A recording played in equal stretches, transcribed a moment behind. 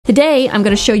Today, I'm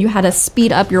going to show you how to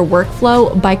speed up your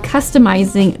workflow by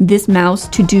customizing this mouse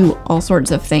to do all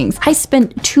sorts of things. I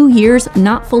spent 2 years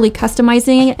not fully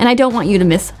customizing it, and I don't want you to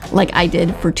miss, like I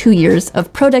did for 2 years,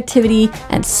 of productivity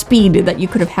and speed that you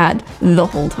could have had the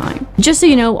whole time. Just so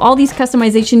you know, all these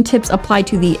customization tips apply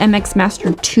to the MX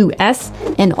Master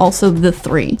 2S and also the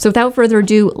 3. So without further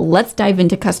ado, let's dive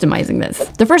into customizing this.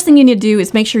 The first thing you need to do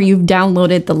is make sure you've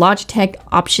downloaded the Logitech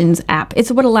Options app.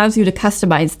 It's what allows you to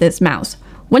customize this mouse.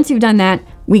 Once you've done that,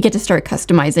 we get to start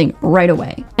customizing right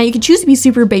away. Now you can choose to be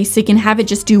super basic and have it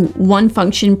just do one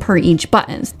function per each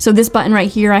button. So this button right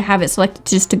here, I have it selected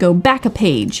just to go back a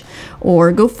page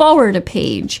or go forward a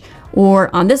page,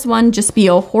 or on this one, just be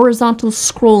a horizontal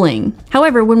scrolling.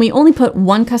 However, when we only put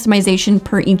one customization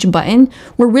per each button,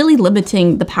 we're really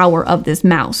limiting the power of this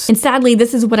mouse. And sadly,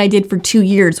 this is what I did for 2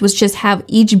 years, was just have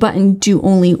each button do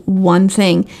only one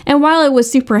thing. And while it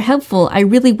was super helpful, I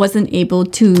really wasn't able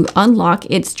to unlock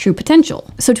its true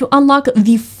potential. So to unlock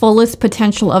the fullest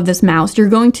potential of this mouse, you're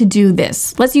going to do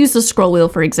this. Let's use the scroll wheel,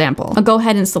 for example. I'll go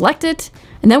ahead and select it,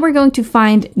 and then we're going to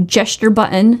find gesture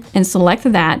button and select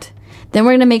that. Then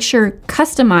we're going to make sure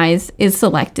customize is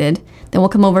selected. Then we'll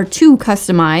come over to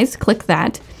customize, click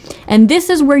that. And this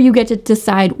is where you get to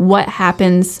decide what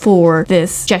happens for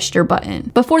this gesture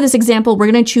button. But for this example,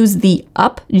 we're going to choose the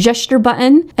up gesture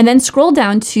button and then scroll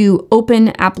down to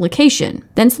open application.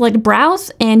 Then select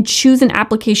browse and choose an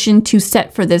application to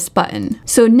set for this button.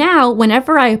 So now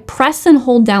whenever I press and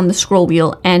hold down the scroll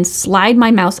wheel and slide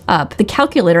my mouse up, the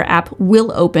calculator app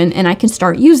will open and I can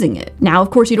start using it. Now, of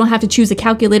course, you don't have to choose a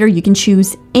calculator. You can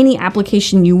choose any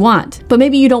application you want, but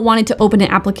maybe you don't want it to open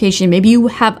an application. Maybe you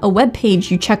have a web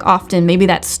page you check often. Maybe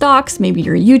that's stocks, maybe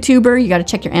you're a YouTuber, you got to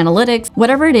check your analytics.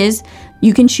 Whatever it is,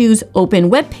 you can choose open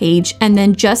web page and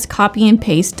then just copy and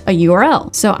paste a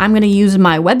URL. So I'm going to use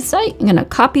my website. I'm going to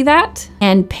copy that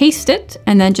and paste it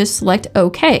and then just select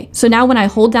OK. So now when I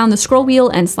hold down the scroll wheel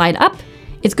and slide up,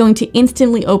 it's going to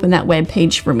instantly open that web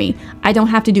page for me. I don't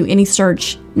have to do any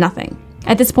search, nothing.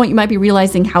 At this point, you might be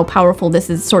realizing how powerful this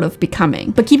is sort of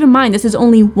becoming. But keep in mind, this is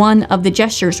only one of the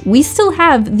gestures. We still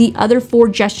have the other 4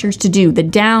 gestures to do, the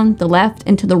down, the left,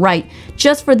 and to the right,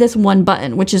 just for this one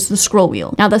button, which is the scroll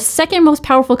wheel. Now, the second most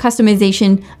powerful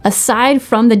customization, aside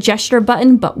from the gesture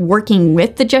button, but working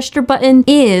with the gesture button,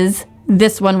 is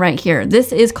this one right here.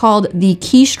 This is called the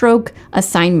Keystroke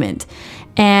Assignment.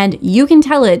 And you can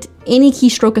tell it any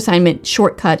keystroke assignment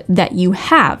shortcut that you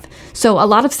have. So a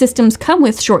lot of systems come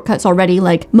with shortcuts already,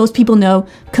 like most people know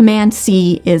Command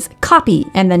C is copy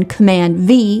and then Command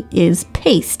V is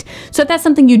paste. So if that's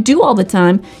something you do all the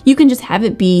time, you can just have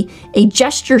it be a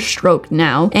gesture stroke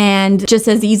now, and just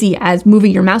as easy as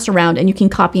moving your mouse around and you can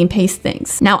copy and paste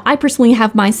things. Now, I personally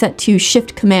have mine set to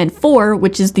Shift Command 4,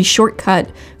 which is the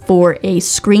shortcut for a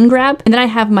screen grab. And then I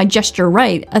have my gesture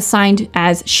right assigned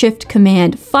as Shift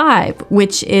Command 5,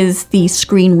 which is the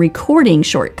screen recording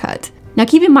shortcut. Now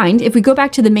keep in mind, if we go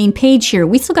back to the main page here,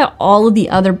 we still got all of the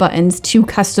other buttons to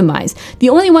customize. The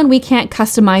only one we can't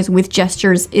customize with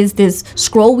gestures is this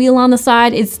scroll wheel on the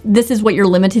side. This is what you're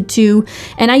limited to.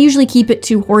 And I usually keep it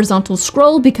to horizontal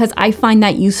scroll because I find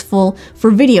that useful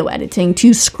for video editing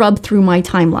to scrub through my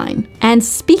timeline. And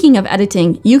speaking of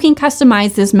editing, you can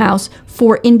customize this mouse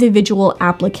for individual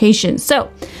applications.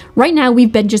 So right now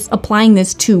we've been just applying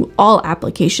this to all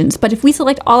applications, but if we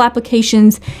select all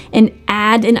applications and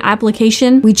add an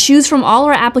application, we choose from all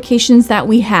our applications that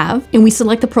we have and we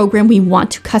select the program we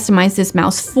want to customize this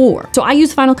mouse for. So I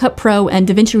use Final Cut Pro and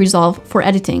DaVinci Resolve for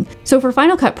editing. So for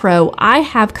Final Cut Pro, I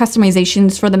have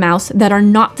customizations for the mouse that are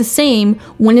not the same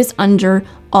when it's under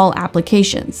all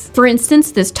applications. For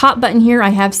instance, this top button here I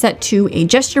have set to a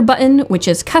gesture button, which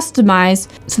is customized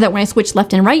so that when I switch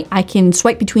left and right, I can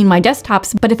swipe between my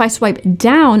desktops. But if I swipe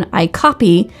down, I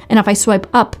copy, and if I swipe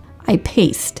up, I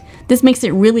paste. This makes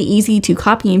it really easy to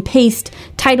copy and paste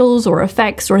titles or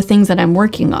effects or things that I'm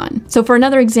working on. So for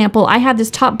another example, I have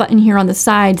this top button here on the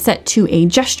side set to a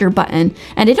gesture button,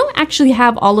 and I don't actually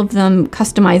have all of them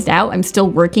customized out. I'm still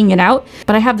working it out,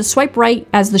 but I have the swipe right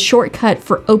as the shortcut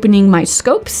for opening my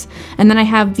scopes, and then I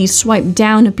have the swipe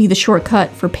down to be the shortcut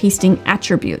for pasting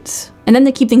attributes. And then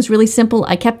to keep things really simple,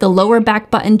 I kept the lower back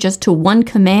button just to one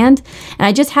command, and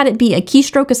I just had it be a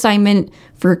keystroke assignment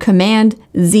for Command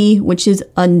Z, which is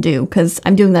undo, because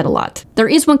I'm doing that a lot. There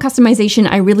is one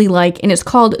customization I really like, and it's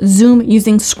called zoom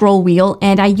using scroll wheel,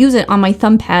 and I use it on my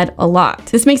thumb pad a lot.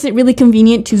 This makes it really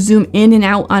convenient to zoom in and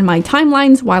out on my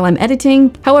timelines while I'm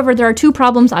editing. However, there are two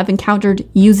problems I've encountered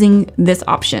using this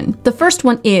option. The first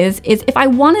one is if I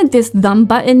wanted this thumb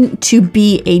button to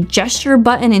be a gesture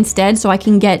button instead, so I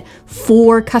can get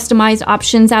 4 customized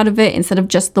options out of it instead of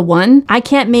just the one, I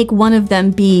can't make one of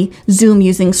them be zoom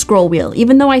using scroll wheel.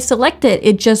 Even though I select it,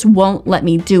 it just won't let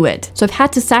me do it. So I've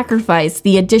had to sacrifice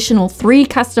the additional 3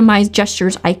 customized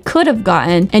gestures I could have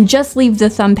gotten and just leave the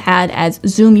thumb pad as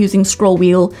zoom using scroll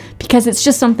wheel because it's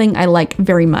just something I like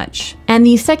very much. And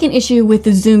the second issue with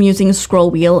the zoom using scroll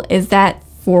wheel is that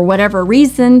for whatever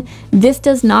reason, this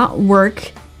does not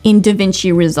work in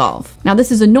DaVinci Resolve. Now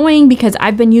this is annoying because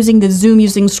I've been using the zoom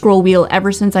using scroll wheel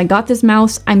ever since I got this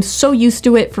mouse. I'm so used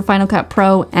to it for Final Cut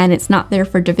Pro and it's not there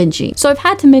for DaVinci. So I've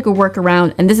had to make a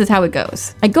workaround, and this is how it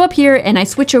goes. I go up here and I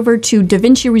switch over to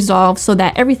DaVinci Resolve so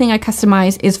that everything I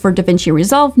customize is for DaVinci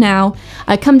Resolve now.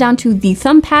 I come down to the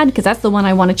thumb pad because that's the one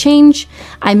I want to change.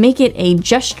 I make it a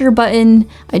gesture button.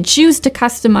 I choose to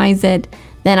customize it.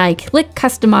 Then I click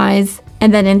customize.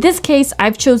 And then in this case,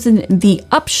 I've chosen the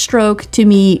upstroke to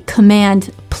be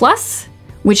Command plus,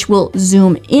 which will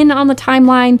zoom in on the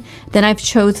timeline. Then I've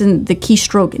chosen the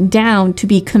keystroke down to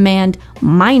be Command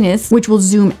minus, which will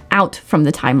zoom out from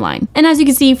the timeline. And as you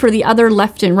can see, for the other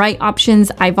left and right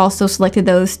options, I've also selected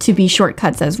those to be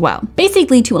shortcuts as well.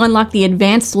 Basically, to unlock the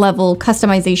advanced level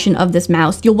customization of this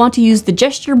mouse, you'll want to use the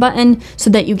gesture button so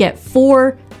that you get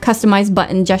 4 customized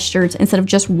button gestures instead of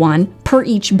just 1 per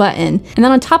each button. And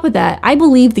then on top of that, I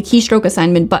believe the keystroke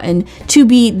assignment button to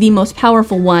be the most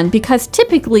powerful one because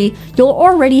typically you'll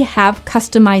already have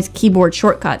customized keyboard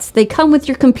shortcuts. They come with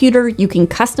your computer, you can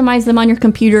customize them on your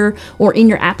computer or in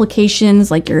your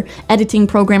applications like your editing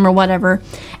program or whatever.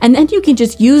 And then you can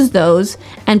just use those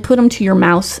and put them to your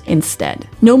mouse instead.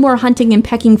 No more hunting and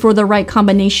pecking for the right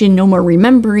combination, no more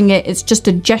remembering it. It's just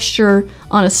a gesture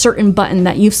on a certain button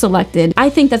that you've selected. I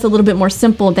think that's a little bit more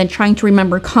simple than trying to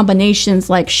remember combinations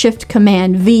like Shift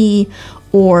Command V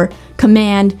or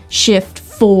Command Shift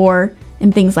 4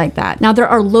 and things like that. Now there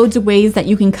are loads of ways that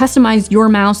you can customize your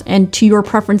mouse and to your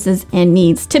preferences and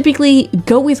needs. Typically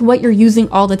go with what you're using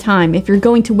all the time. If you're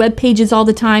going to web pages all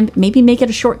the time, maybe make it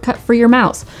a shortcut for your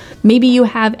mouse. Maybe you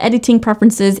have editing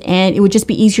preferences and it would just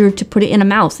be easier to put it in a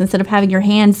mouse instead of having your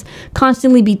hands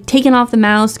constantly be taken off the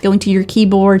mouse, going to your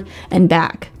keyboard and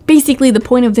back. Basically, the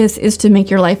point of this is to make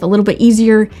your life a little bit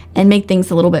easier and make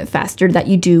things a little bit faster that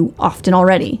you do often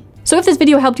already. So if this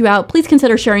video helped you out, please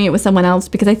consider sharing it with someone else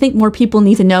because I think more people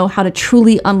need to know how to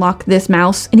truly unlock this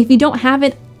mouse. And if you don't have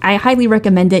it, I highly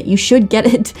recommend it. You should get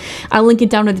it. I'll link it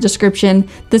down in the description.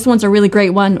 This one's a really great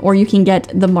one, or you can get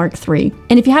the Mark III.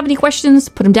 And if you have any questions,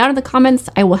 put them down in the comments.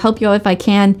 I will help you out if I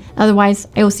can. Otherwise,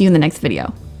 I will see you in the next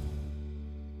video.